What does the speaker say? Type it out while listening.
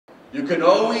You can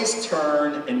always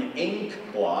turn an ink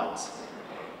blot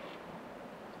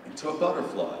into a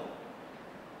butterfly.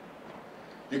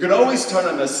 You can always turn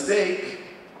a mistake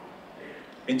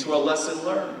into a lesson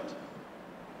learned.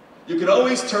 You can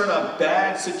always turn a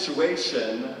bad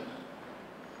situation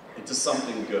into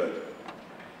something good.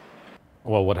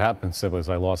 Well, what happened was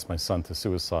I lost my son to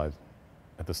suicide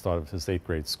at the start of his 8th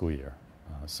grade school year.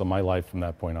 So my life from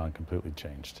that point on completely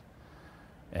changed.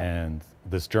 And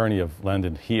this journey of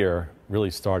Lendon here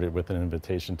really started with an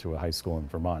invitation to a high school in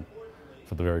Vermont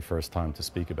for the very first time to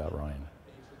speak about Ryan.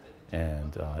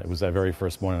 And it was that very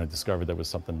first morning I discovered there was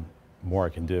something more I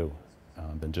can do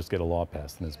than just get a law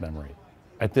passed in his memory.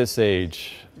 At this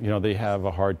age, you know, they have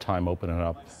a hard time opening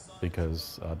up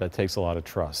because that takes a lot of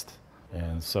trust.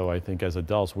 And so I think as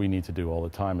adults, we need to do all the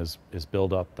time is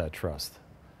build up that trust,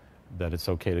 that it's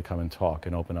okay to come and talk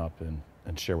and open up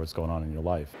and share what's going on in your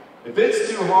life. If it's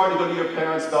too hard to go to your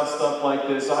parents about stuff like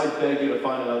this, I beg you to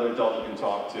find another adult you can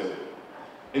talk to.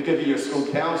 It could be your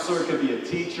school counselor, it could be a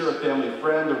teacher, a family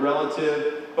friend, a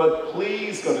relative, but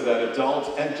please go to that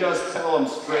adult and just tell them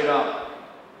straight up,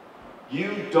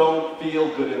 you don't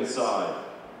feel good inside,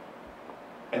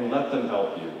 and let them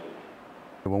help you.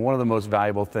 Well, one of the most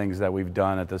valuable things that we've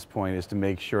done at this point is to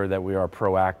make sure that we are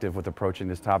proactive with approaching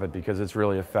this topic, because it's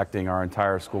really affecting our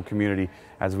entire school community,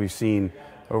 as we've seen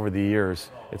over the years.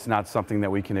 It's not something that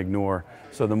we can ignore.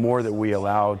 So the more that we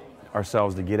allow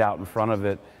ourselves to get out in front of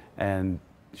it and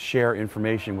share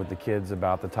information with the kids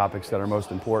about the topics that are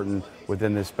most important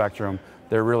within this spectrum,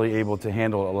 they're really able to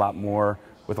handle it a lot more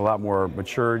with a lot more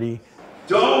maturity.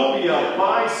 Don't be a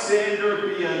bystander,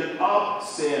 be an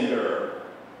upstander.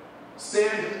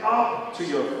 Stand up to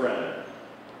your friend.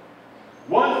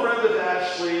 One friend of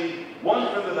Ashley,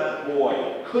 one friend of that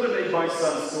boy could have made my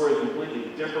son's story a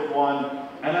completely different one,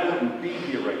 and I wouldn't be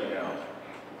here right now.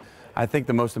 I think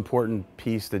the most important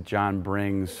piece that John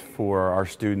brings for our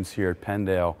students here at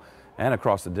Penndale and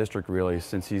across the district, really,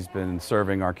 since he's been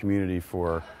serving our community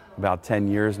for about 10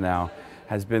 years now,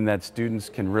 has been that students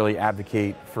can really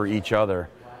advocate for each other,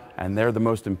 and they're the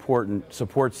most important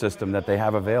support system that they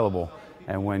have available.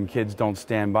 And when kids don't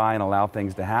stand by and allow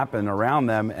things to happen around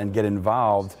them and get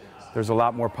involved, there's a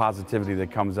lot more positivity that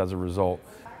comes as a result.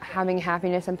 Having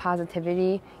happiness and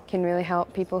positivity can really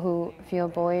help people who feel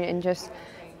bullied, and just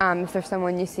if there's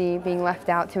someone you see being left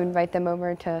out, to invite them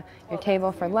over to your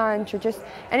table for lunch, or just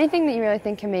anything that you really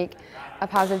think can make a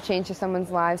positive change to someone's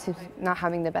lives who's not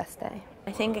having the best day.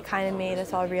 I think it kind of made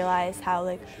us all realize how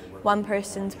one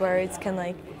person's words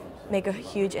can make a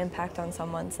huge impact on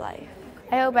someone's life.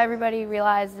 I hope everybody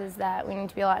realizes that we need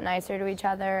to be a lot nicer to each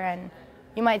other, and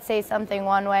you might say something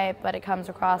one way, but it comes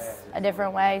across a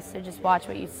different way, so just watch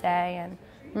what you say and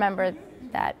remember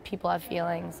that people have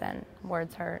feelings and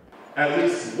words hurt. At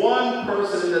least one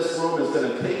person in this room is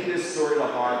going to take this story to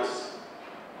heart,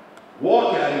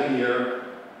 walk out of here,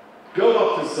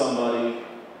 go up to somebody,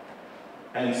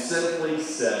 and simply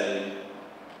say,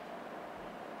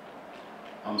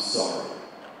 I'm sorry.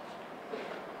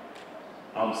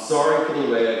 I'm sorry for the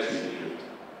way I treated you.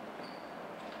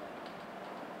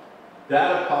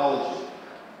 That apology,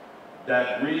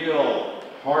 that real,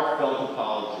 heartfelt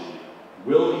apology,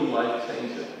 will be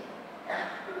life-changing.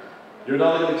 You're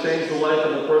not only going to change the life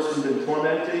of the person you've been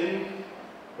tormenting,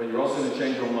 but you're also going to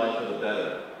change your own life for the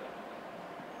better.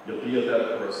 You'll be a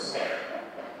better person.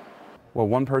 Well,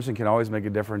 one person can always make a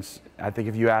difference. I think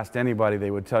if you asked anybody,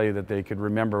 they would tell you that they could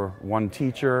remember one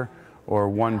teacher or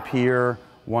one peer,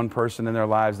 one person in their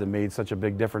lives that made such a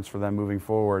big difference for them moving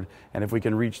forward. And if we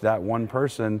can reach that one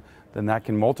person, then that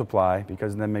can multiply,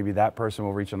 because then maybe that person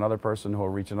will reach another person who will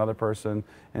reach another person,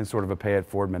 in sort of a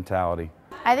pay-it-forward mentality.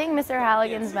 I think Mr.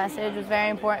 Halligan's message was very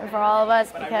important for all of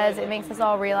us, because it makes us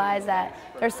all realize that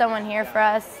there's someone here for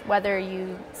us, whether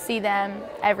you see them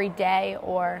every day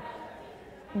or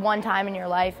one time in your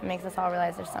life. It makes us all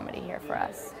realize there's somebody here for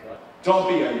us. Don't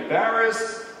be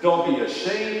embarrassed. Don't be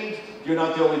ashamed. You're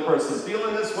not the only person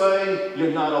feeling this way.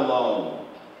 You're not alone.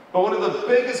 But one of the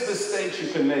biggest mistakes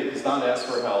you can make is not ask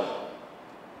for help.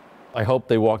 I hope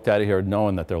they walked out of here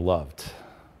knowing that they're loved,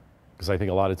 because I think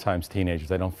a lot of times teenagers,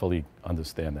 they don't fully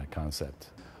understand that concept.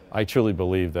 I truly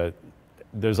believe that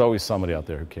there's always somebody out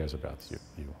there who cares about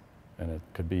you. And it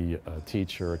could be a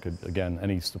teacher, it could, again,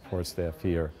 any support staff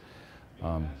here.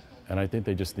 And I think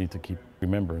they just need to keep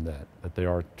remembering that they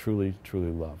are truly,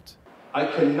 truly loved. I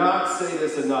cannot say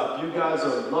this enough. You guys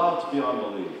are loved beyond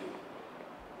belief.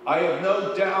 I have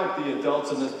no doubt the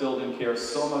adults in this building care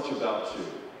so much about you.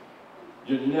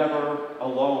 You're never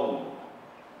alone.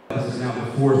 This is now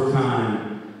the 4th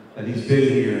time that he's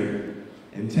been here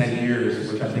in 10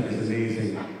 years, which I think is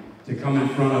amazing. To come in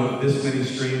front of this many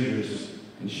strangers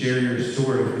and share your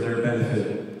story for their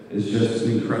benefit is just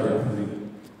an incredible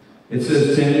thing. It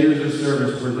says 10 years of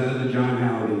service presented to John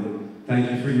Halligan.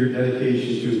 Thank you for your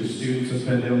dedication to the students of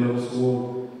Penndale Middle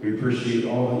School. We appreciate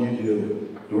all that you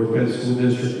do. North Penn School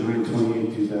District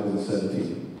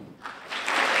 928-2017.